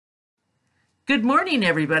Good morning,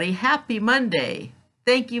 everybody. Happy Monday.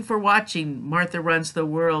 Thank you for watching Martha Runs the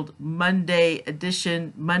World Monday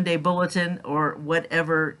edition, Monday Bulletin, or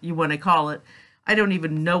whatever you want to call it. I don't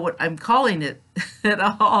even know what I'm calling it at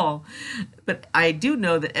all. But I do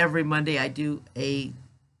know that every Monday I do a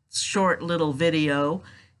short little video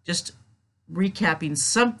just recapping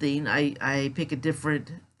something. I pick a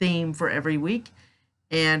different theme for every week,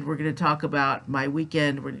 and we're going to talk about my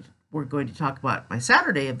weekend. We're going to talk about my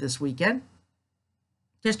Saturday of this weekend.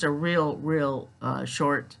 Just a real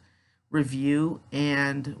short review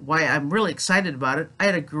and why I'm really excited about it. I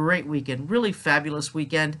had a great weekend, really fabulous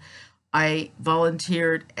weekend. I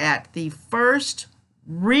volunteered at the first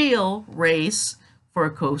real race for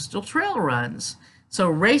Coastal Trail Runs. So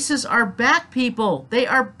races are back, people. They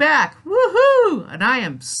are back. Woohoo! And I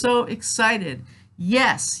am so excited.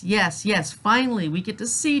 Yes. Finally, we get to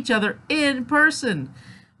see each other in person.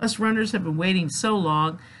 Us runners have been waiting so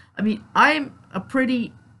long. I mean, I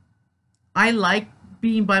like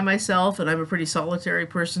being by myself, and I'm a pretty solitary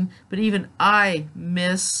person, but even I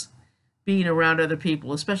miss being around other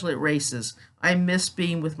people, especially at races. I miss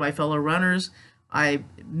being with my fellow runners. I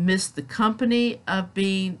miss the company of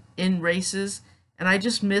being in races, and I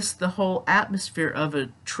just miss the whole atmosphere of a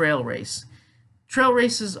trail race. Trail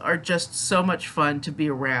races are just so much fun to be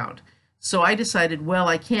around. So I decided, well,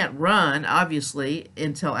 I can't run, obviously,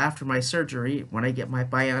 until after my surgery, when I get my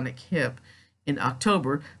bionic hip in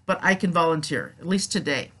October, but I can volunteer, at least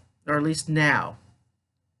today, or at least now,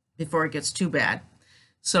 before it gets too bad.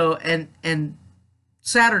 So, and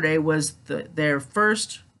Saturday was their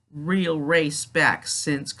first real race back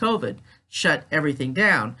since COVID shut everything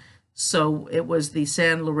down. So it was the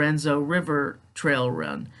San Lorenzo River Trail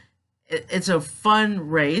Run. It's a fun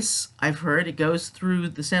race. I've heard it goes through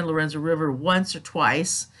the San Lorenzo River once or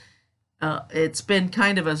twice. It's been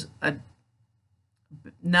kind of a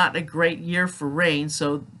not a great year for rain,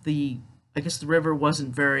 so I guess the river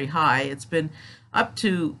wasn't very high. It's been up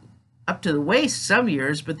to the waist some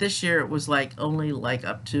years, but this year it was only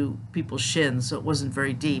up to people's shins, so it wasn't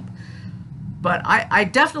very deep. But I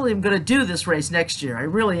definitely am going to do this race next year. I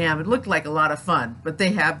really am. It looked like a lot of fun. But they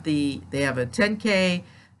have a 10K,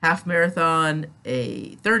 half marathon,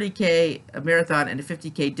 a 30K, a marathon, and a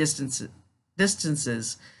 50K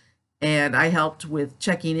distances. And I helped with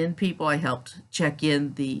checking in people. I helped check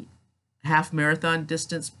in the half marathon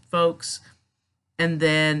distance folks. And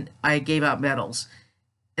then I gave out medals.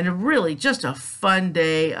 And it really just a fun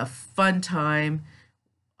day, a fun time.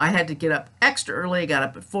 I had to get up extra early. I got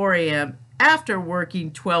up at 4 a.m. after working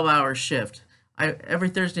 12-hour shift. Every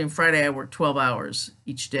Thursday and Friday I work 12 hours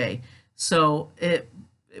each day. So it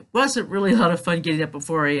wasn't really a lot of fun getting up at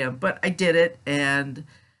 4 a.m., but I did it, and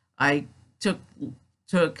I took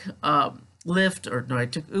I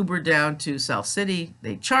took Uber down to South City.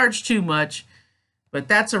 They charge too much, but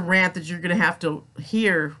that's a rant that you're going to have to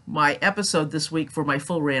hear my episode this week for my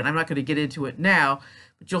full rant. I'm not going to get into it now,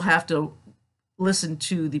 but you'll have to listen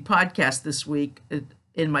to the podcast this week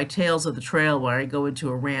in my Tales of the Trail, where I go into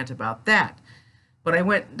a rant about that. But I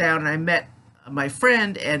went down and I met my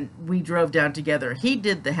friend, and we drove down together. He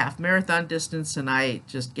did the half marathon distance, and I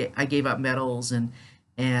gave out medals and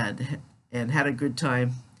had a good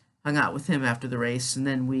time. Hung out with him after the race, and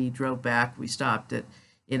then we drove back. We stopped at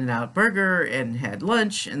In-N-Out Burger and had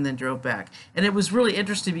lunch, and then drove back. And it was really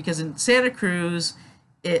interesting because in Santa Cruz,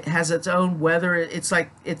 it has its own weather. It's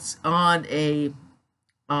like it's on a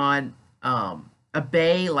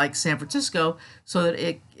bay like San Francisco, so that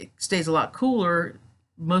it stays a lot cooler.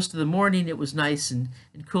 Most of the morning it was nice and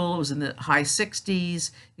cool. It was in the high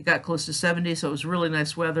 60s. It got close to 70, so it was really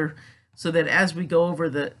nice weather. So that as we go over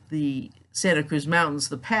the Santa Cruz Mountains,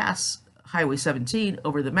 the pass, Highway 17,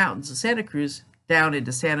 over the mountains of Santa Cruz down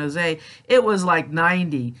into San Jose, it was like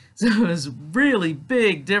 90. So it was really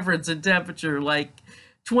big difference in temperature, like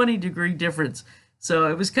 20-degree difference.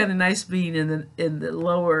 So it was kind of nice being in the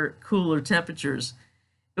lower, cooler temperatures.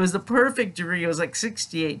 It was the perfect degree. It was like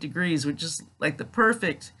 68 degrees, which is like the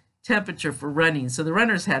perfect temperature for running. So the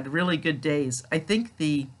runners had really good days. I think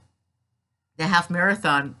the half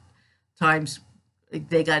marathon times,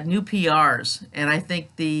 they got new PRs, and I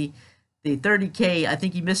think the 30K, I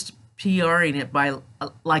think he missed PRing it by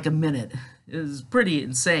like a minute. It was pretty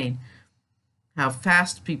insane how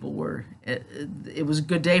fast people were. It was a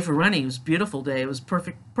good day for running. It was a beautiful day. It was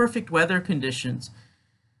perfect weather conditions,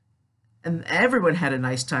 and everyone had a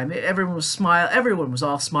nice time. Everyone was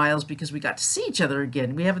all smiles because we got to see each other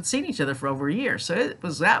again. We haven't seen each other for over a year, so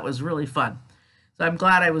that was really fun. So I'm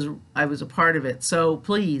glad I was a part of it. So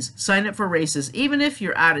please sign up for races, even if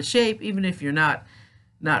you're out of shape, even if you're not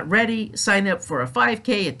not ready, sign up for a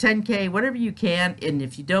 5K, a 10K, whatever you can. And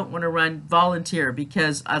if you don't want to run, volunteer,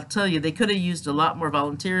 because I'll tell you, they could have used a lot more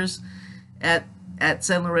volunteers at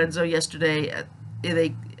San Lorenzo yesterday.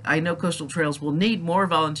 I know Coastal Trails will need more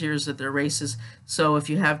volunteers at their races. So if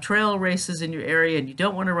you have trail races in your area and you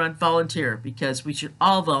don't want to run, volunteer, because we should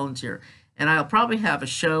all volunteer. And I'll probably have a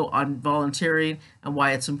show on volunteering and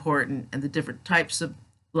why it's important and the different types of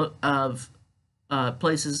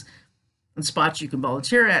places and spots you can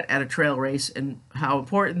volunteer at a trail race and how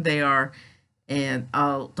important they are. And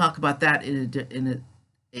I'll talk about that in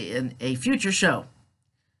a future show.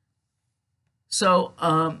 So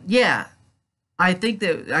yeah, I think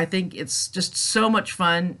it's just so much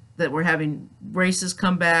fun that we're having races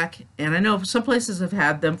come back. And I know some places have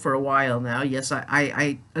had them for a while now. Yes,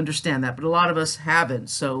 I understand that, but a lot of us haven't.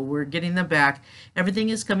 So we're getting them back. Everything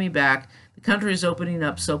is coming back. The country is opening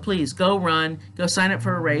up. So please go run, go sign up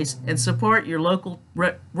for a race, and support your local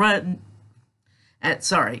and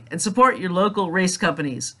support your local race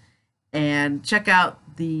companies. And check out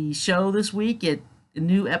the show this week. A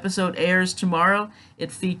new episode airs tomorrow.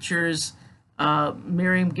 It features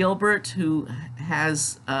Miriam Gilbert, who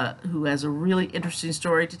has a really interesting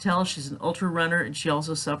story to tell. She's an ultra runner, and she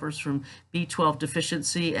also suffers from B12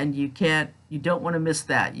 deficiency. And you don't want to miss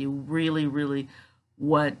that. You really, really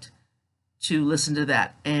want to listen to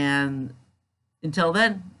that. And until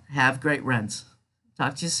then, have great runs.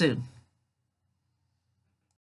 Talk to you soon.